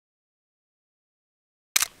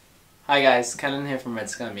Hi guys, Kellen here from Red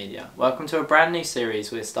Sky Media. Welcome to a brand new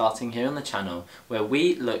series we're starting here on the channel where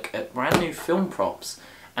we look at brand new film props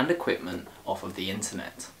and equipment off of the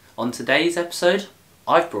internet. On today's episode,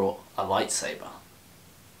 I've brought a lightsaber.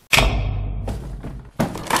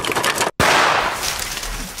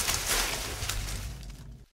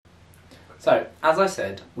 So, as I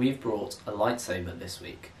said, we've brought a lightsaber this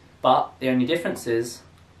week. But the only difference is,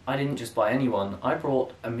 I didn't just buy any one, I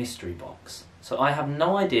brought a mystery box. So I have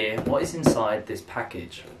no idea what is inside this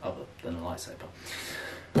package other than a lightsaber.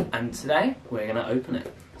 And today, we're going to open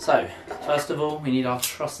it. So, first of all, we need our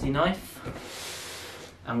trusty knife.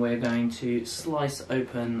 And we're going to slice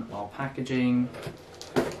open our packaging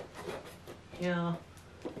here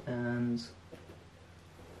and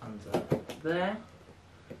under there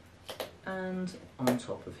and on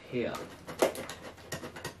top of here.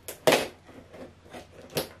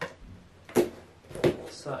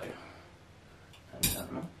 So,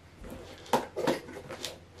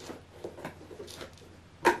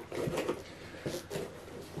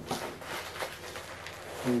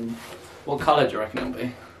 what colour do you reckon it'll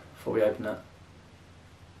be before we open it?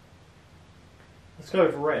 Let's go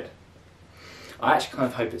with red. I actually kind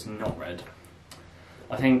of hope it's not red.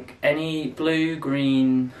 I think any blue,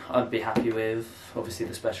 green I'd be happy with. Obviously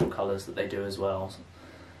the special colours that they do as well.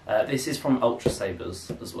 This is from Ultra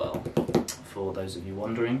Sabers as well, for those of you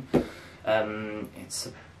wondering. I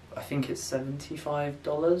think it's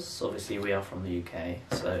 $75. Obviously we are from the UK,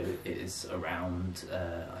 so it is around,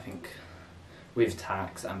 I think, with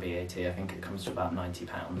tax and VAT, I think it comes to about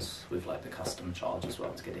 £90 with like the custom charge as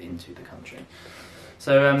well to get it into the country.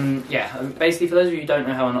 So yeah, basically for those of you who don't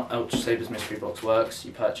know how an Ultra Sabers mystery box works,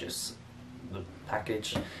 you purchase the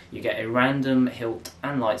package, you get a random hilt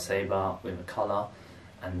and lightsaber with a colour,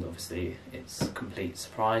 and obviously it's a complete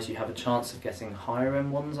surprise. You have a chance of getting higher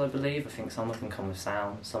end ones, I believe. I think some of them come with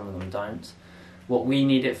sound, some of them don't. What we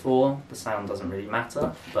need it for, the sound doesn't really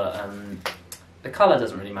matter, but the colour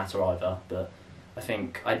doesn't really matter either, but I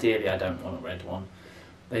think ideally I don't want a red one.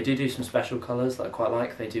 They do some special colours that I quite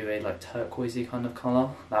like. They do a like turquoisey kind of colour.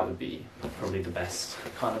 That would be probably the best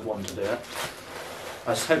kind of one to do it.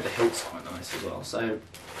 I just hope the hilt's quite nice as well. So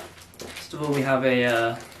first of all we have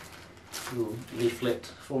a little leaflet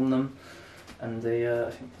from them, and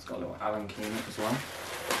I think it's got a little Allen key in it as well.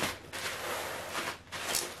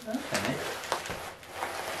 Okay.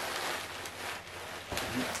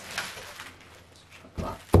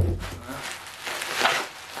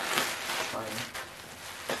 Try and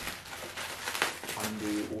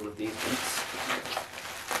undo all of these bits.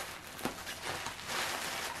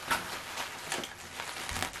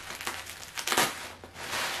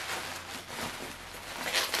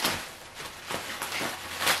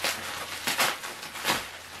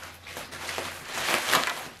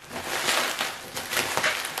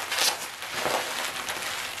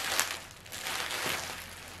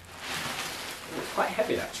 Quite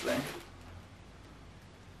heavy actually.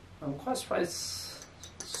 I'm quite surprised it's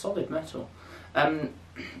solid metal.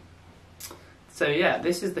 So yeah,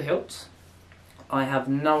 this is the hilt. I have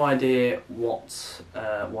no idea what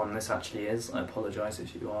one this actually is. I apologise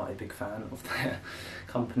if you are a big fan of their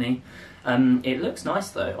company. It looks nice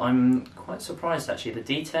though. I'm quite surprised actually. The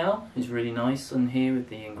detail is really nice on here with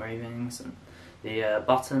the engravings and the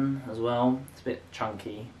button as well. It's a bit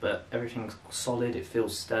chunky, but everything's solid. It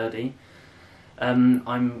feels sturdy.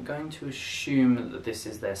 I'm going to assume that this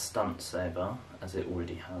is their stunt saber, as it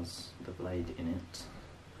already has the blade in it.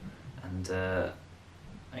 And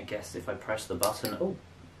I guess if I press the button, oh,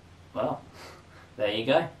 well, there you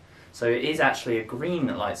go. So it is actually a green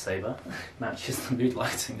lightsaber, matches the mood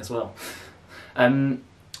lighting as well.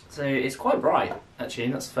 So it's quite bright, actually,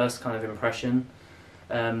 that's the first kind of impression.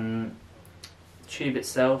 Tube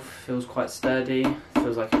itself feels quite sturdy,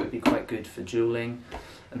 feels like it would be quite good for dueling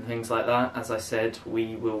and things like that. As I said,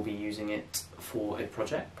 we will be using it for a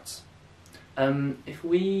project. If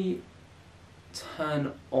we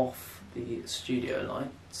turn off the studio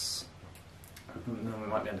lights, then we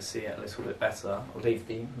might be able to see it a little bit better. I'll leave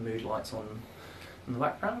the mood lights on in the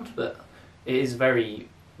background, but it is very,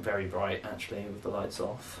 very bright actually with the lights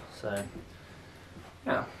off. So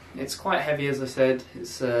yeah, it's quite heavy, as I said.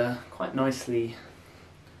 It's quite nicely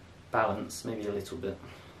balanced, maybe a little bit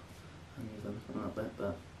uneven a little bit,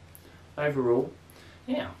 but overall,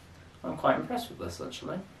 yeah, I'm quite impressed with this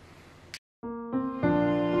actually.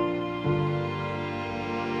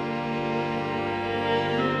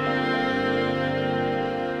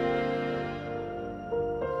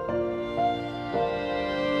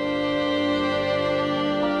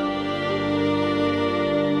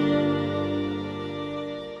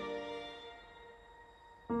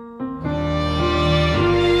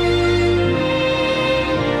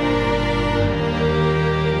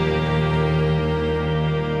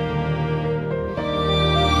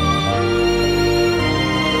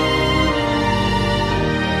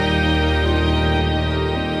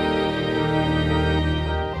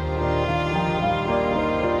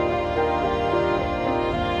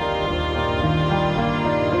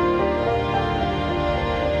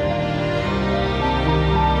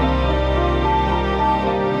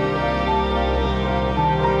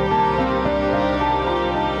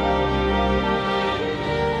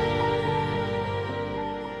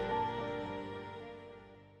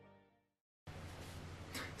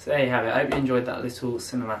 there you have it. I hope you enjoyed that little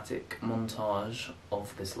cinematic montage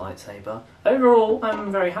of this lightsaber. Overall,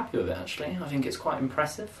 I'm very happy with it actually. I think it's quite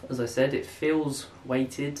impressive. As I said, it feels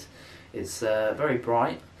weighted, it's very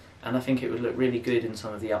bright, and I think it would look really good in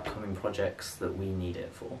some of the upcoming projects that we need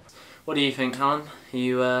it for. What do you think, Kellen? Are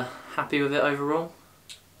you happy with it overall?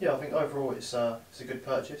 Yeah, I think overall it's a good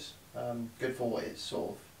purchase. Good for what it's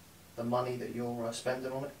sort of the money that you're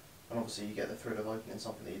spending on it, and obviously you get the thrill of opening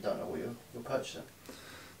something that you don't know what you're purchasing.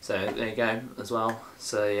 So there you go as well.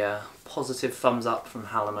 So yeah, positive thumbs up from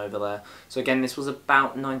Hallam over there. So again, this was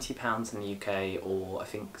about £90 in the UK, or I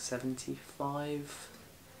think $75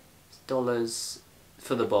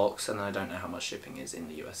 for the box, and I don't know how much shipping is in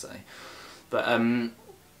the USA. But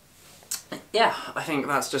yeah, I think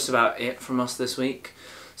that's just about it from us this week.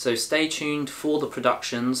 So stay tuned for the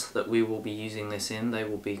productions that we will be using this in. They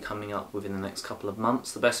will be coming up within the next couple of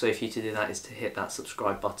months. The best way for you to do that is to hit that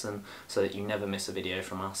subscribe button so that you never miss a video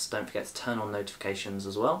from us. Don't forget to turn on notifications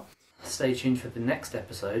as well. Stay tuned for the next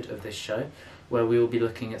episode of this show, where we will be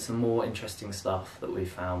looking at some more interesting stuff that we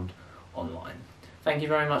found online. Thank you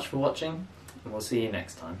very much for watching, and we'll see you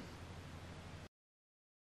next time.